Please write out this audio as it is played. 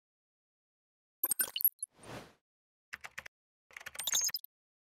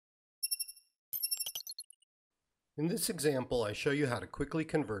In this example, I show you how to quickly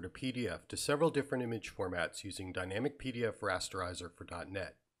convert a PDF to several different image formats using DynamicPDF Rasterizer for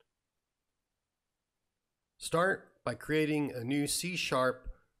 .NET. Start by creating a new C#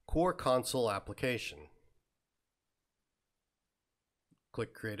 Core Console application.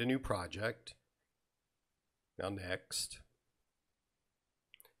 Click Create a New Project. Now Next.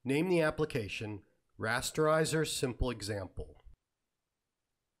 Name the application Rasterizer Simple Example.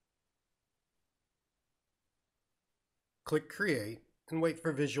 Click Create and wait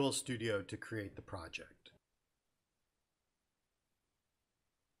for Visual Studio to create the project.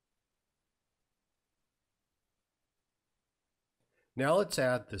 Now let's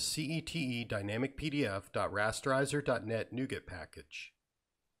add the CETE DynamicPDF.rasterizer.net NuGet package.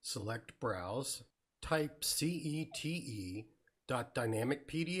 Select Browse, type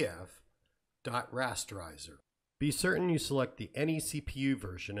CETE.DynamicPDF.Rasterizer. Be certain you select the NeCPU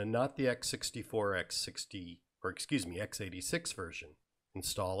version and not the x64, x86 version.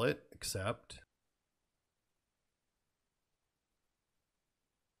 Install it, accept.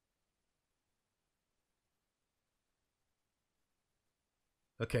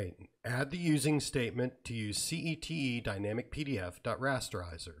 Okay, add the using statement to use CETE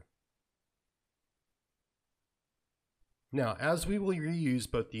DynamicPDF.Rasterizer. Now, as we will reuse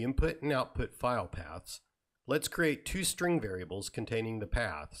both the input and output file paths, let's create two string variables containing the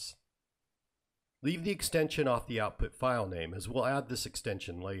paths. Leave the extension off the output file name, as we'll add this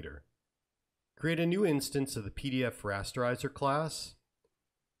extension later. Create a new instance of the PDF Rasterizer class.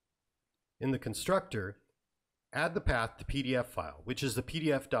 In the constructor, add the path to PDF file, which is the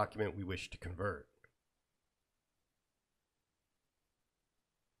PDF document we wish to convert.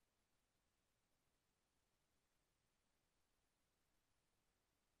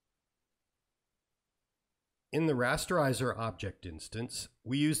 In the Rasterizer object instance,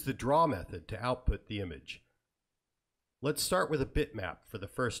 we use the draw method to output the image. Let's start with a bitmap for the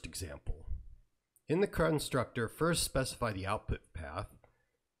first example. In the constructor, first specify the output path.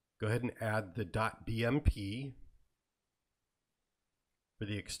 Go ahead and add the .bmp for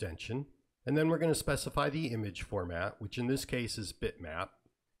the extension, and then we're going to specify the image format, which in this case is bitmap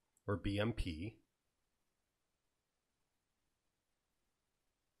or BMP.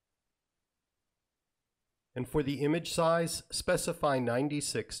 And for the image size, specify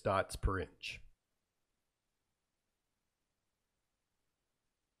 96 dots per inch.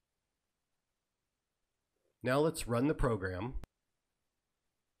 Now let's run the program.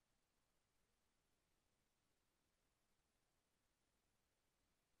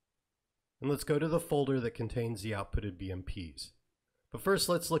 And let's go to the folder that contains the outputted BMPs. But first,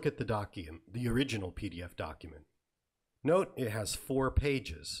 let's look at the document, the original PDF document. Note it has 4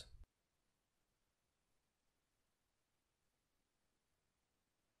 pages.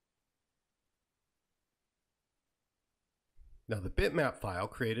 Now the bitmap file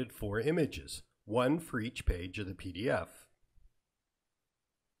created 4 images, 1 for each page of the PDF.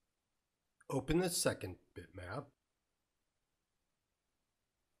 Open the second bitmap.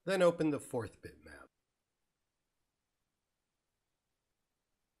 Then open the 4th bitmap.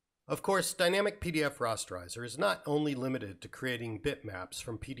 Of course, DynamicPDF Rasterizer is not only limited to creating bitmaps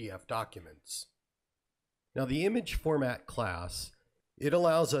from PDF documents. Now the image format class, it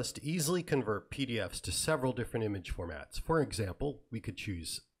allows us to easily convert PDFs to several different image formats. For example, we could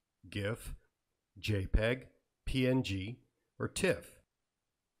choose GIF, JPEG, PNG, or TIFF.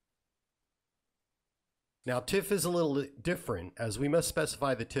 Now TIFF is a little different as we must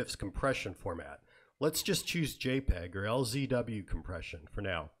specify the TIFF's compression format. Let's just choose JPEG or LZW compression for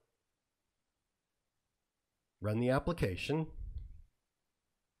now. Run the application.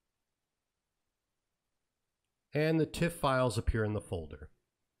 And the TIFF files appear in the folder.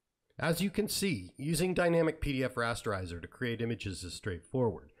 As you can see, using DynamicPDF Rasterizer to create images is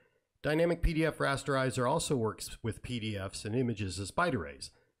straightforward. DynamicPDF Rasterizer also works with PDFs and images as byte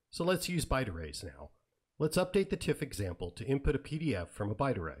arrays. So let's use byte arrays now. Let's update the TIFF example to input a PDF from a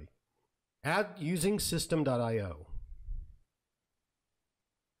byte array. Add using system.io.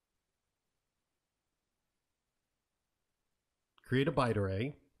 Create a byte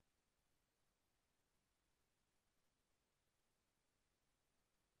array.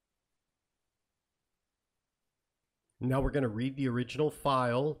 Now we're going to read the original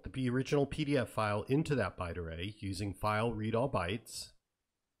file, the original PDF file into that byte array using file read all bytes.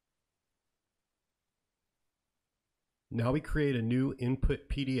 Now we create a new input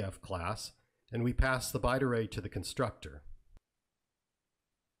PDF class and we pass the byte array to the constructor.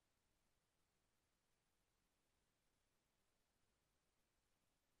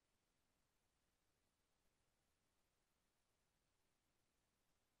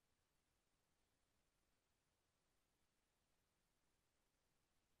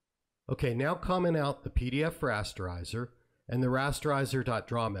 Okay, now comment out the PDF Rasterizer and the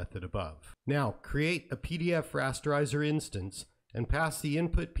rasterizer.draw method above. Now create a PDF Rasterizer instance and pass the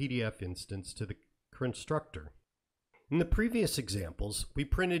input PDF instance to the constructor. In the previous examples, we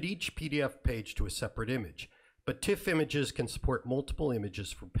printed each PDF page to a separate image, but TIFF images can support multiple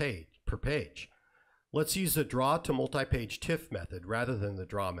images per page. Let's use the draw to multipage TIFF method rather than the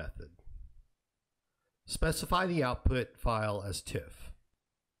draw method. Specify the output file as TIFF.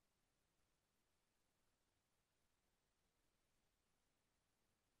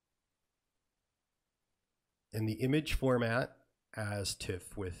 And the image format as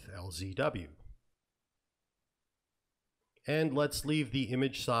TIFF with LZW. And let's leave the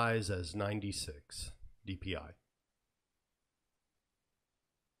image size as 96 dpi.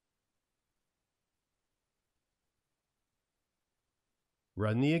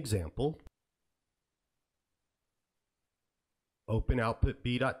 Run the example. Open output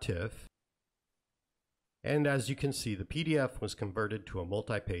b.tiff. And as you can see, the PDF was converted to a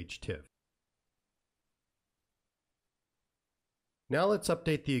multi-page TIFF. Now let's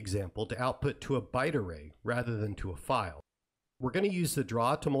update the example to output to a byte array rather than to a file. We're going to use the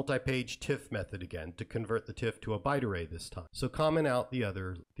draw to multipage TIFF method again to convert the TIFF to a byte array this time. So comment out the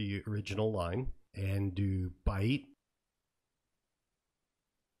original line and do byte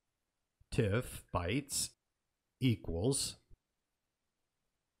TIFF bytes equals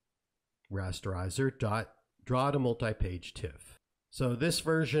rasterizer dot draw to multipage TIFF. So this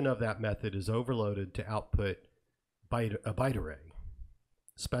version of that method is overloaded to output a byte array.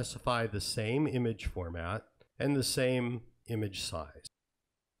 Specify the same image format and the same image size.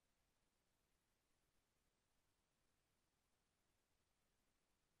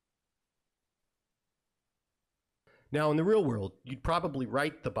 Now in the real world, you'd probably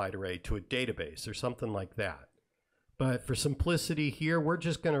write the byte array to a database or something like that. But for simplicity here, we're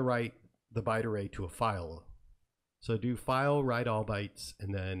just going to write the byte array to a file. So do file, write all bytes,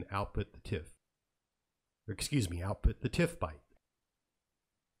 and then output the TIFF. Or excuse me, output the TIFF byte.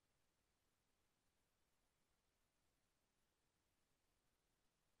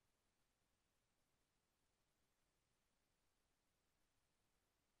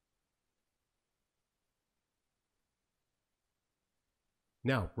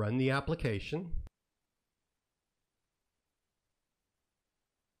 Now run the application.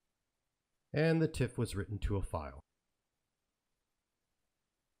 And the TIFF was written to a file.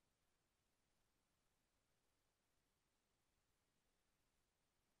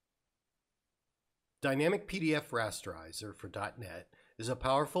 DynamicPDF Rasterizer for .NET is a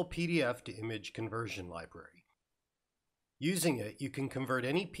powerful PDF to image conversion library. Using it, you can convert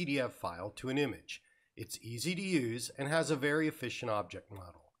any PDF file to an image. It's easy to use and has a very efficient object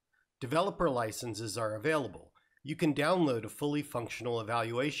model. Developer licenses are available. You can download a fully functional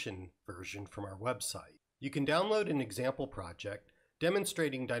evaluation version from our website. You can download an example project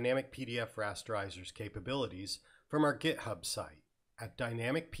demonstrating DynamicPDF Rasterizer's capabilities from our GitHub site at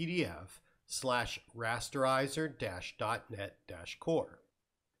dynamicpdf/rasterizer-.net-core.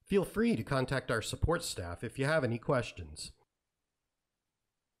 Feel free to contact our support staff if you have any questions.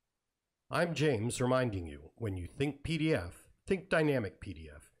 I'm James reminding you, when you think PDF, think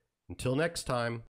DynamicPDF. Until next time.